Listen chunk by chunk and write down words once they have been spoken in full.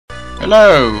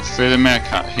Hello, Fear the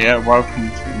Meerkat here.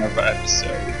 Welcome to another episode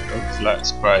of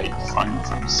Let's Play Final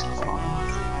Fantasy V.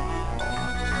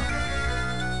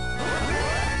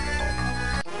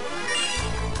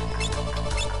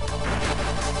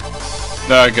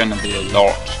 There are going to be a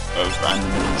lot of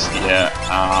enemies here.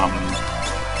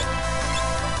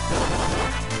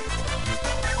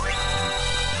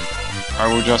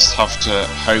 I will just have to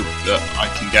hope that I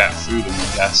can get through them,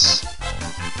 I guess.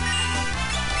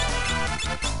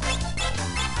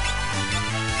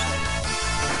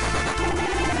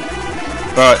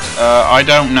 But I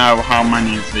don't know how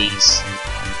many of these.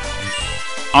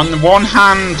 On the one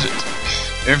hand,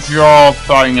 if you're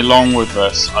playing along with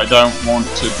us, I don't want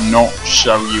to not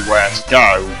show you where to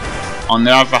go. On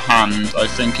the other hand, I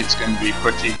think it's going to be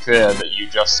pretty clear that you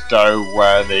just go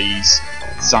where these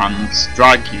sands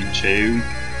drag you to,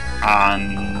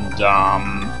 and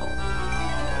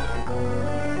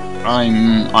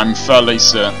I'm fairly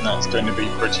certain that's going to be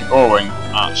pretty boring,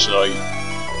 actually,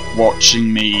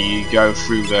 watching me go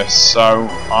through this, so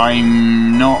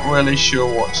I'm not really sure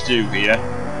what to do here.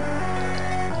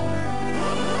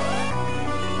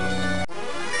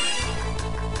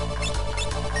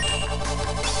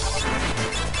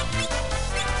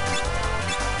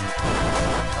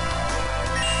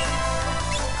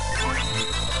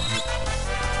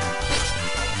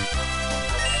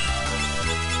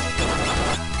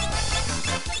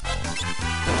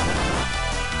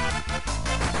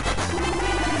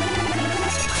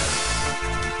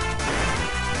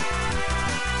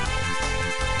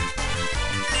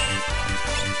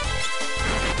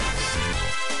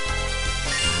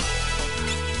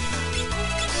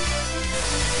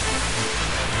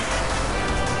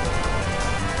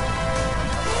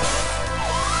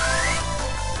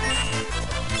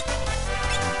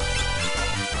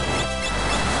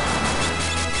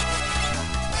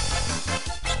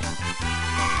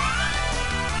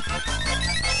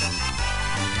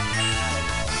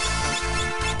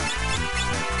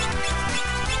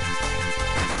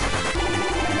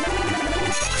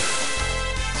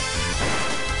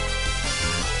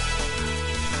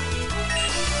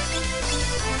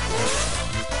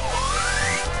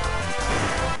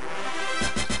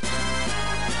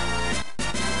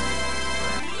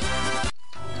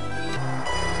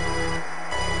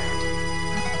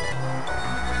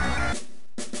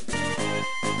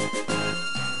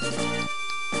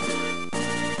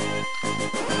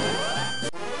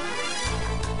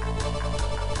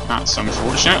 That's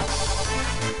unfortunate.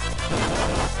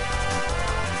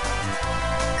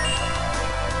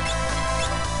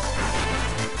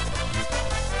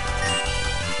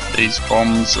 These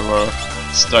bombs are a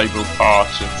stable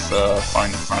part of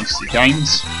Final Fantasy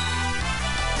games.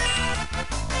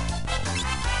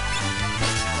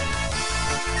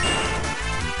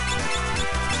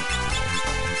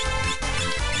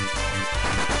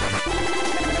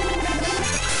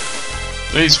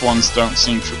 These ones don't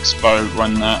seem to explode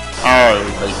when they're... Oh,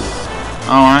 they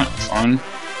do. Alright, fine.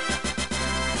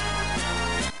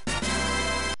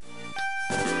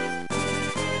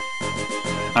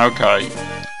 Okay.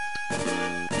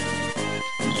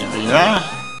 Nearly there.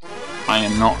 I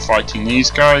am not fighting these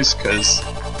guys because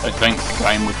I think the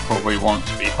game would probably want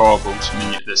to be horrible to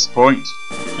me at this point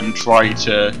and try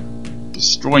to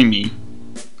destroy me,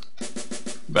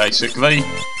 basically,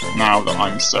 now that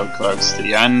I'm so close to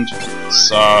the end.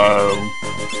 So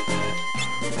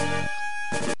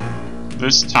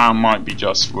this town might be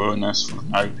just ruinous with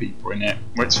no people in it,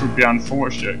 which would be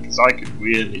unfortunate because I could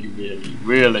really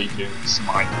do some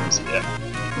items here,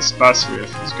 especially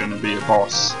if there's going to be a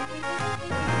boss.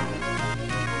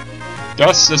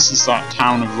 Guess this is that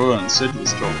town of ruins Sid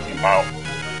was talking about.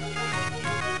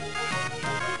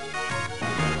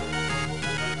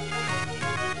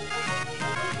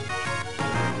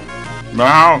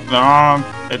 Well,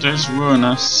 it is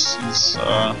ruinous, there's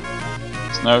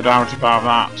no doubt about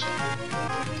that.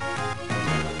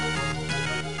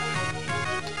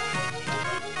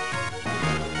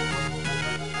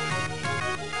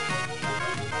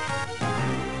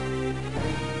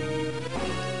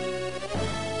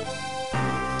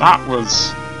 That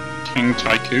was King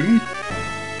Tycoon.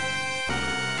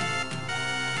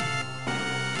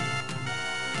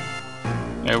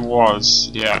 It was,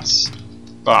 yes.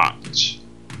 But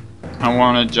I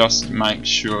want to just make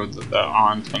sure that there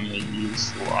aren't any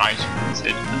useful items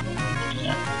hidden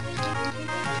here.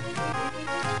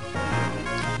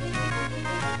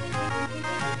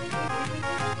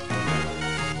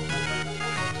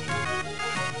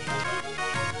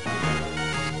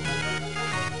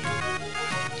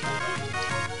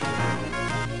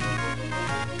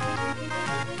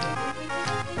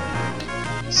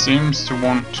 Seems to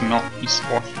want to not be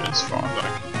spotted. as far as I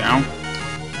can tell.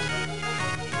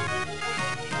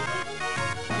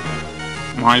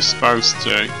 Am I supposed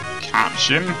to catch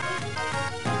him?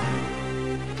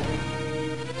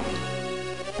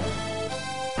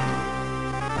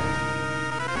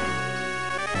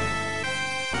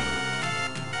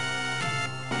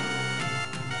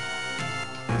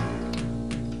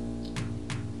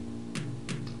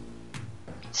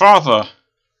 Father!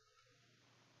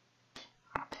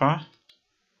 Papa?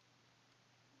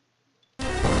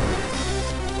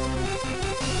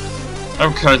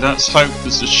 Okay, let's hope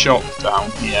there's a shop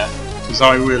down here, because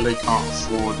I really can't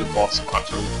afford a boss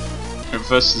battle. If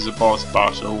this is a boss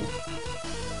battle,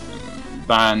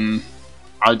 then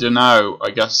I don't know. I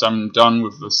guess I'm done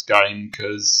with this game,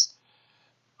 because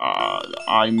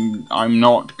I'm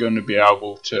not going to be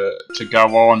able to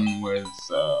go on with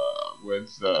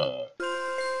the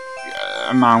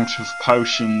amount of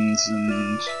potions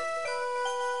and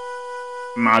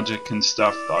magic and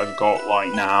stuff that I've got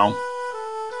right now.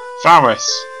 Faris!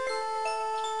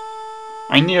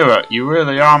 I knew it, you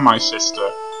really are my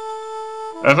sister.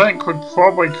 I think we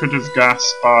probably could have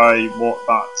guessed by what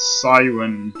that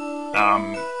siren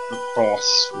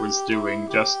boss was doing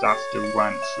just after we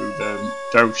went through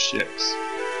those ships.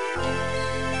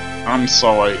 I'm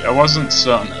sorry, I wasn't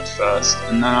certain at first,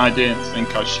 and then I didn't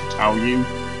think I should tell you.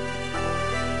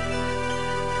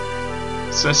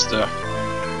 Sister,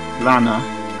 Lana.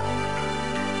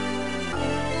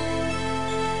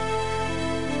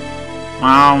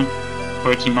 Well,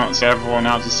 pretty much everyone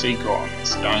has a secret on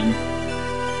this game.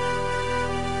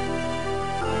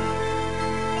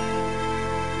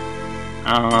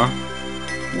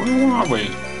 Where are we?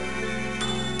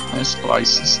 This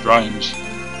place is strange.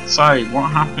 Say,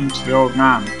 what happened to the old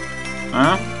man?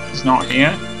 Huh? He's not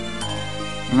here?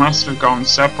 He must have gone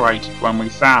separated when we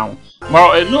fell.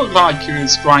 Well, it looked like he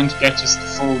was trying to get us to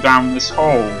fall down this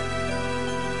hole.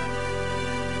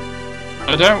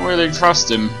 I don't really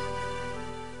trust him.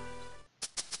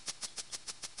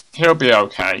 He'll be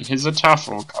okay. He's a tough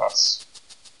old cuss.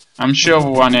 I'm sure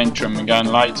we'll run into him again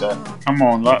later. Come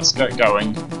on, let's get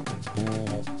going.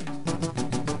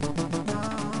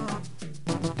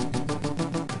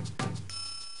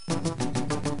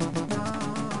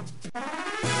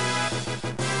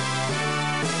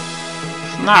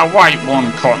 Now wait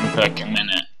one cotton pick a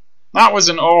minute. That was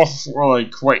an awfully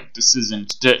quick decision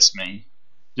to ditch me.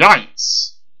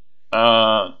 Yikes!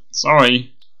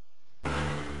 Sorry.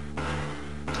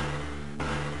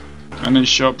 Any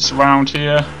shops around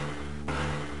here?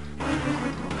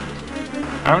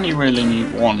 I only really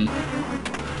need one.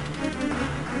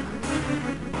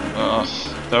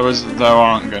 There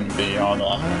aren't going to be, are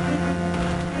there?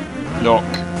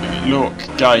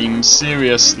 Look, game,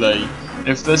 seriously.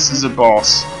 If this is a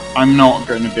boss, I'm not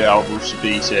going to be able to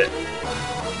beat it.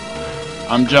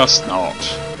 I'm just not.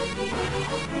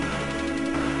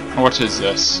 What is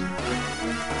this?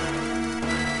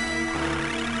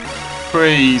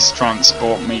 Please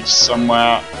transport me to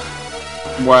somewhere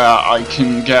where I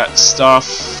can get stuff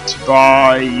to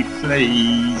buy,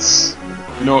 please.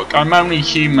 Look, I'm only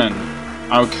human,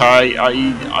 okay?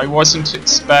 I wasn't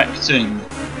expecting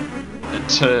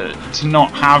to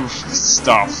not have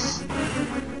stuff.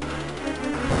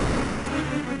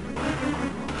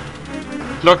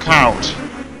 Look out!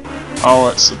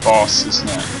 Oh, it's the boss, isn't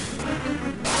it?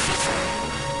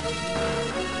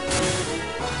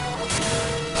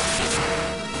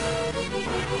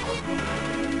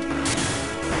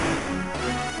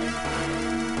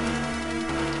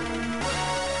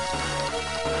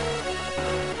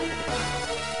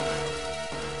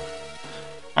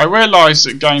 I realise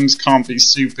that games can't be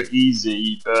super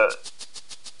easy, but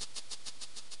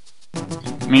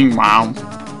meanwhile,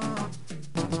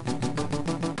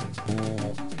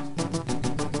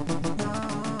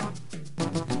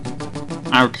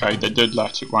 okay, they did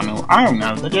let it run away. Oh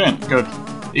no, they didn't. Good.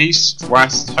 East,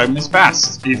 west, home is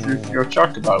best, even if you're a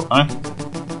chocobo, huh?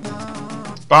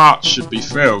 Bart should be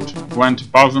thrilled. Went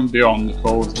above and beyond the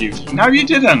call of duty. No, you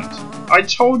didn't! I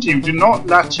told you, do not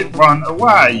let it run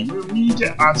away. We'll need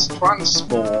it as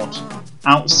transport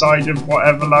outside of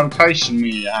whatever location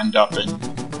we end up in.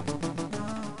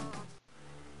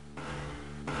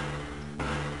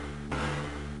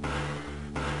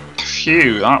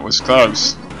 Phew, that was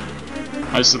close.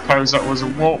 I suppose that was a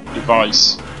warp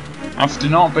device. After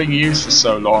not being used for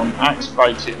so long,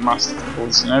 activating it must have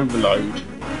caused an overload.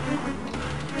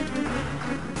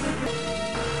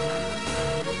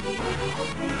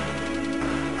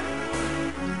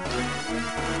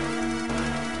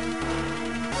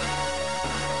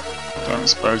 Don't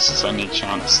suppose there's any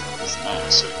chance that there's an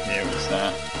exit here, is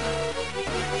there?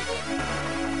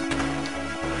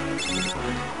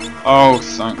 Oh,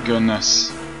 thank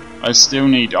goodness. I still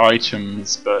need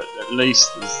items, but at least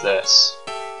there's this.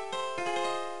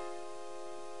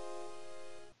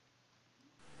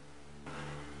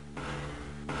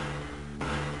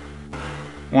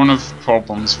 One of the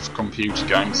problems with computer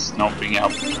games is not being able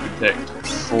to predict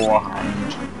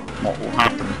beforehand what will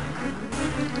happen.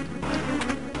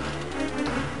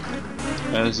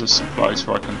 There's a place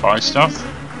where I can buy stuff.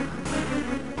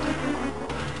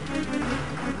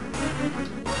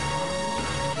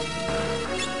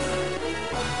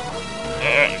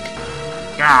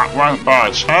 That won't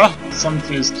budge, huh?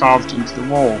 Something is carved into the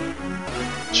wall.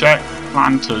 Check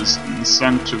planters in the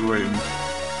center room.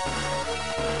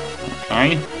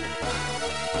 Okay.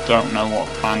 Don't know what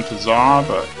planters are,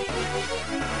 but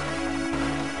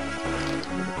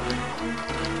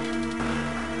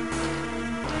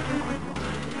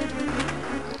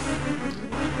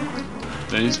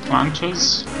these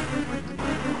planters.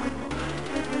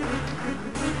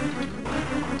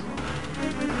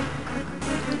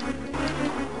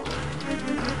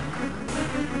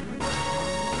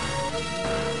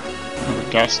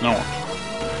 I guess not.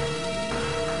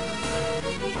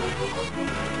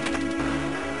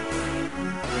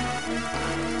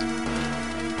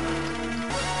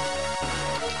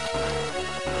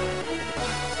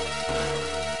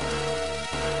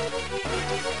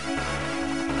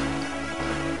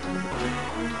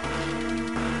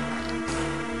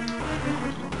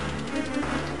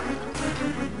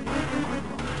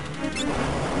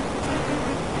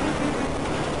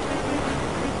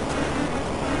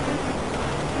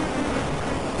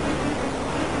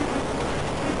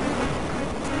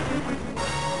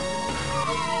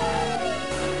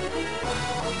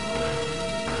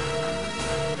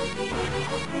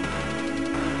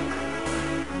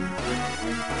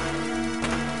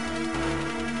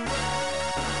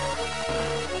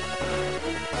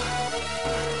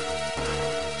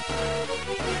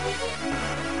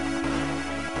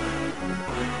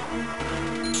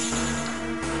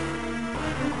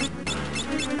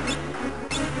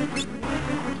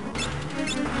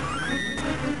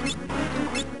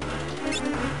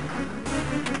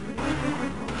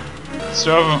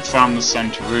 Still haven't found the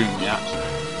center room yet.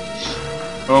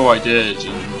 Oh, I did,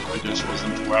 and I just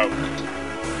wasn't aware of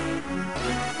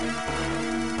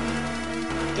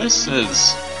it. This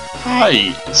is...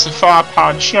 Hey, it's a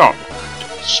fire-powered shop.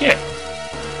 Shit.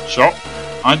 Shop?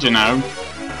 I don't know.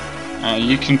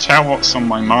 You can tell what's on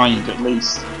my mind, at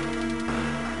least.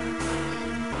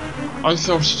 I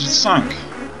thought it had sunk.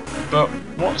 But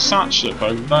what's that ship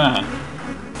over there?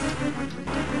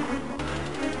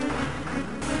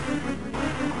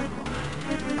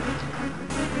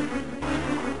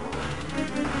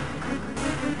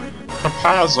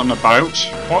 Repairs on a boat?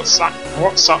 What's that?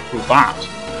 What's up with that?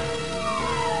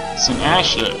 It's an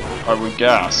airship, I would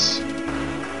guess.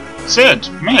 Sid,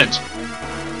 mid.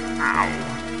 Ow.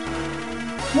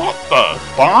 What the?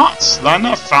 Bart?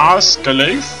 Lena, Faris,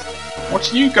 Galoof?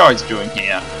 What are you guys doing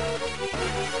here?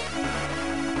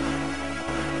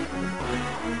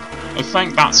 I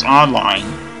think that's our line.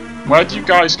 Where do you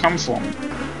guys come from?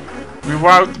 We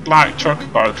rode the black trucker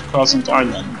boat to Crescent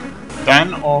Island.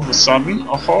 Then, all of a sudden,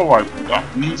 a hole opened up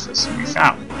beneath us and we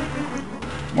fell.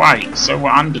 Wait, so we're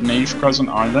underneath Crescent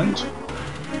Island?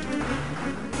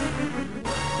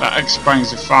 That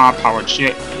explains the fire-powered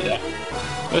ship here.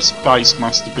 This place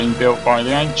must have been built by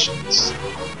the ancients.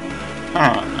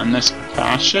 Huh, and this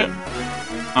repair ship?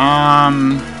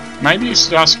 Maybe you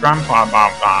should ask Grandpa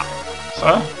about that.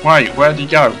 Huh? Wait, where'd he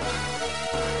go?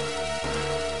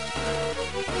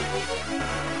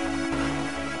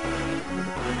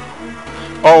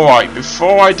 Alright,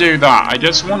 before I do that, I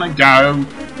just want to go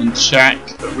and check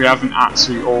that we haven't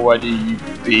actually already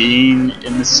been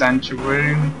in the center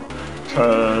room,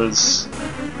 because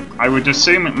I would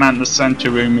assume it meant the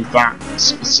center room of that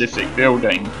specific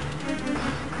building,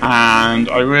 and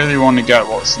I really want to get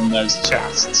what's in those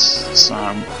chests. So,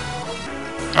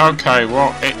 okay,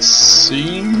 well, it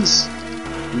seems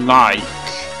like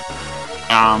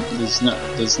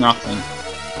there's nothing.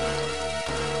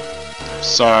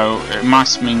 So it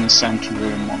must mean the center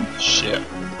room on the ship.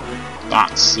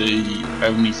 That's the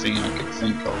only thing I could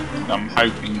think of, and I'm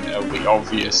hoping it'll be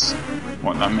obvious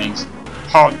what that means.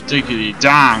 Hot diggity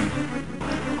dang!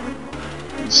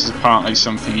 This is apparently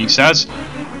something he says.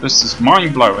 This is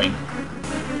mind-blowing.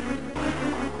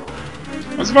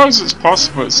 I suppose it's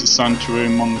possible it's the center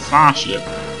room on the Starship,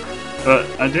 but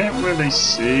I didn't really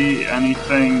see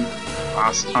anything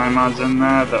last time I was in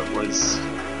there that was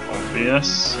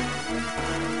obvious.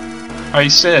 Hey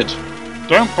Sid,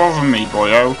 don't bother me,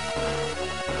 boyo.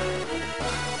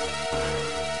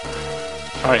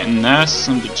 Tighten this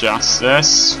and adjust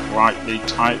this. Rightly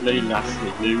tightly,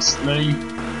 leftly loosely.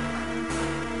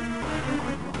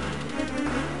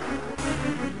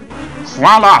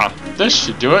 Voila! This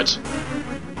should do it.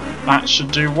 That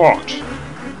should do what?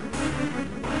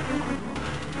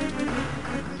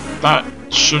 That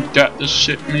should get the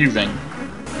ship moving.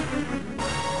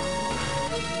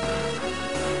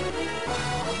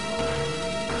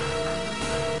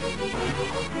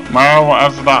 Well,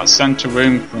 whatever that center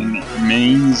room thing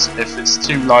means, if it's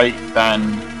too late, then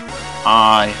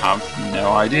I have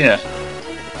no idea.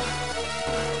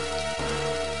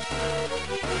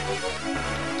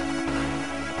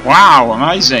 Wow,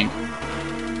 amazing!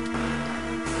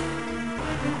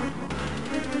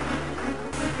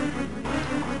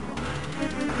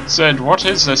 Sid, what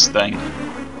is this thing?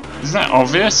 Isn't it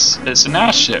obvious? It's an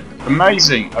airship.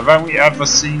 Amazing! I've only ever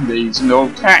seen these in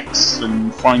old texts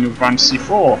and Final Fantasy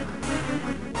IV.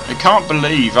 I can't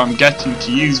believe I'm getting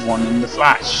to use one in the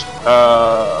flesh.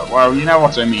 Well, you know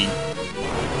what I mean.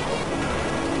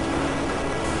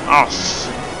 Off.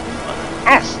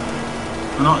 Off!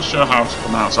 I'm not sure how to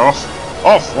pronounce off.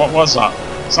 Off! What was that?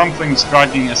 Something's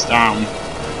dragging us down.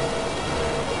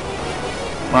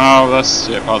 Well, this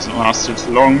ship hasn't lasted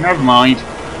for long. Never mind.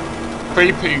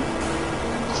 Creepy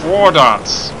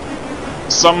crawdads.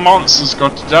 Some monster's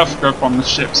got a death grip on the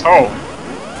ship's hull.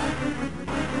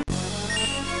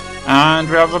 And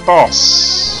we have a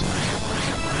boss.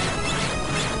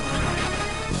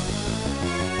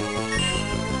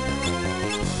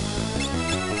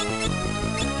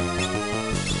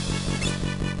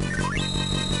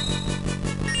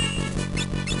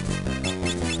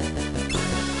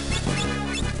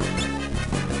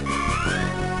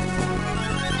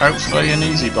 Hopefully an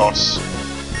easy boss.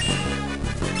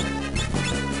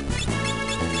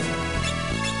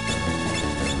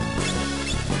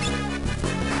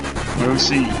 We'll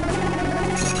see.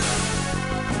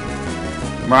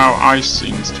 Well, ice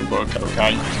seems to work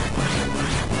okay.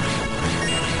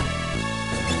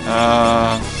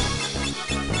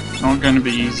 Not going to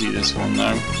be easy this one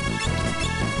though.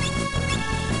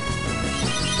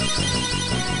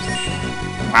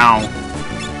 Wow.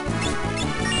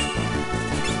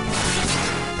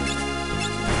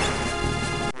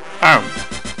 Oh,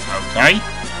 okay.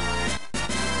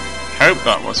 Hope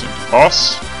that wasn't a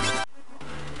boss.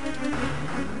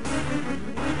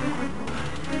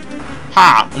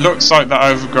 Ha! Looks like that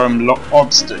overgrown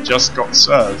lobster just got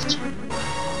served.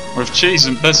 With cheese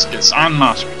and biscuits and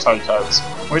mashed potatoes.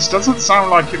 Which doesn't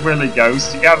sound like it really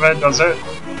goes together, does it?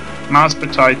 Mashed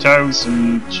potatoes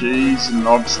and cheese and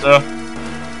lobster.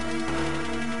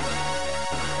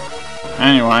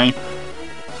 Anyway.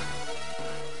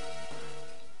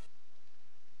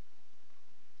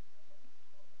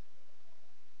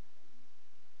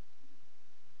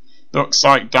 Looks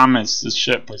like damage to the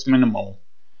ship was minimal.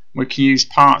 We can use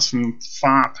parts from the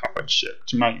fire-powered ship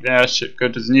to make the airship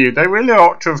good as new. They really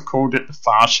ought to have called it the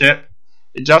fire ship.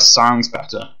 It just sounds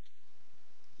better.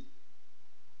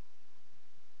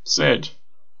 Sid,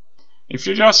 if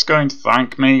you're just going to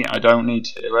thank me, I don't need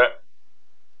to hear it.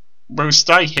 We'll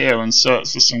stay here and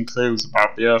search for some clues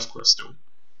about the Earth Crystal.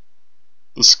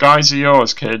 The skies are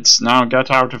yours, kids. Now get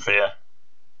out of here.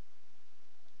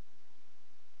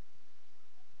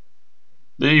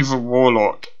 The evil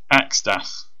warlock,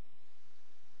 Exdeath.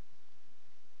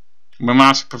 We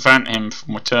must prevent him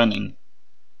from returning.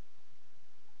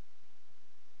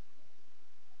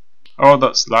 All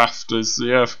that's left is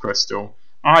the Earth Crystal.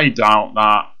 I doubt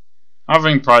that.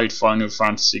 Having played Final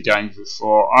Fantasy games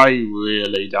before, I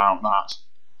really doubt that.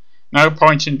 No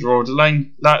point in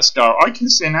dawdling. Let's go. I can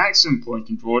see an excellent point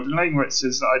in dawdling, which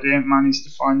is that I didn't manage to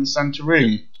find the centre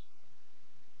room.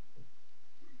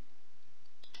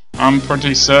 I'm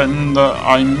pretty certain that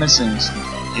I'm missing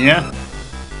something here.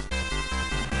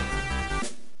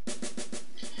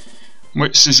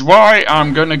 Which is why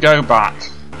I'm going to go back.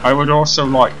 I would also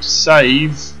like to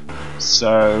save,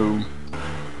 so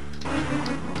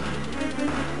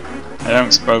I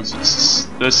don't suppose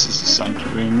this is the centre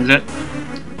room, is it?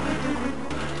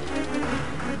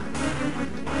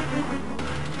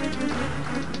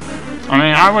 I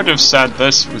mean, I would have said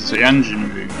this was the engine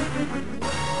room.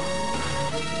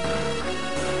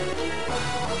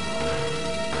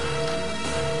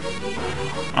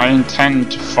 I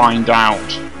intend to find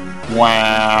out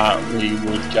where we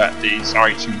would get these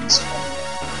items from,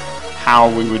 how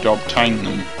we would obtain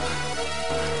them.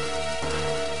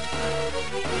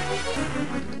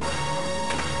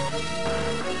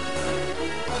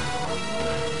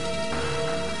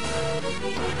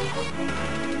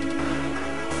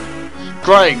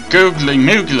 Great googly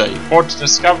moogly, what a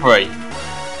discovery!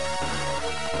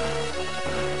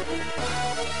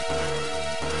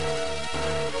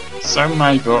 So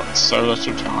many but so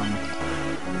little time.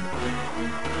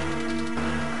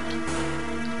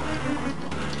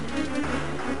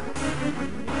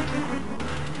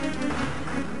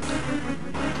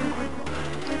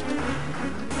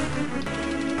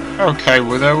 Okay,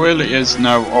 well there really is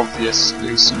no obvious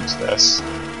solution to this.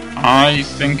 I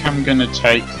think I'm gonna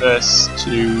take this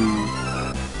to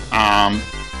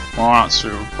well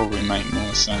actually it would probably make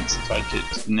more sense to take it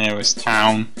to the nearest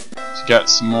town to get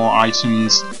some more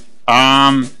items.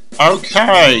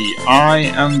 Okay,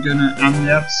 I am gonna end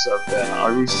the episode there.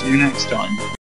 I will see you next time.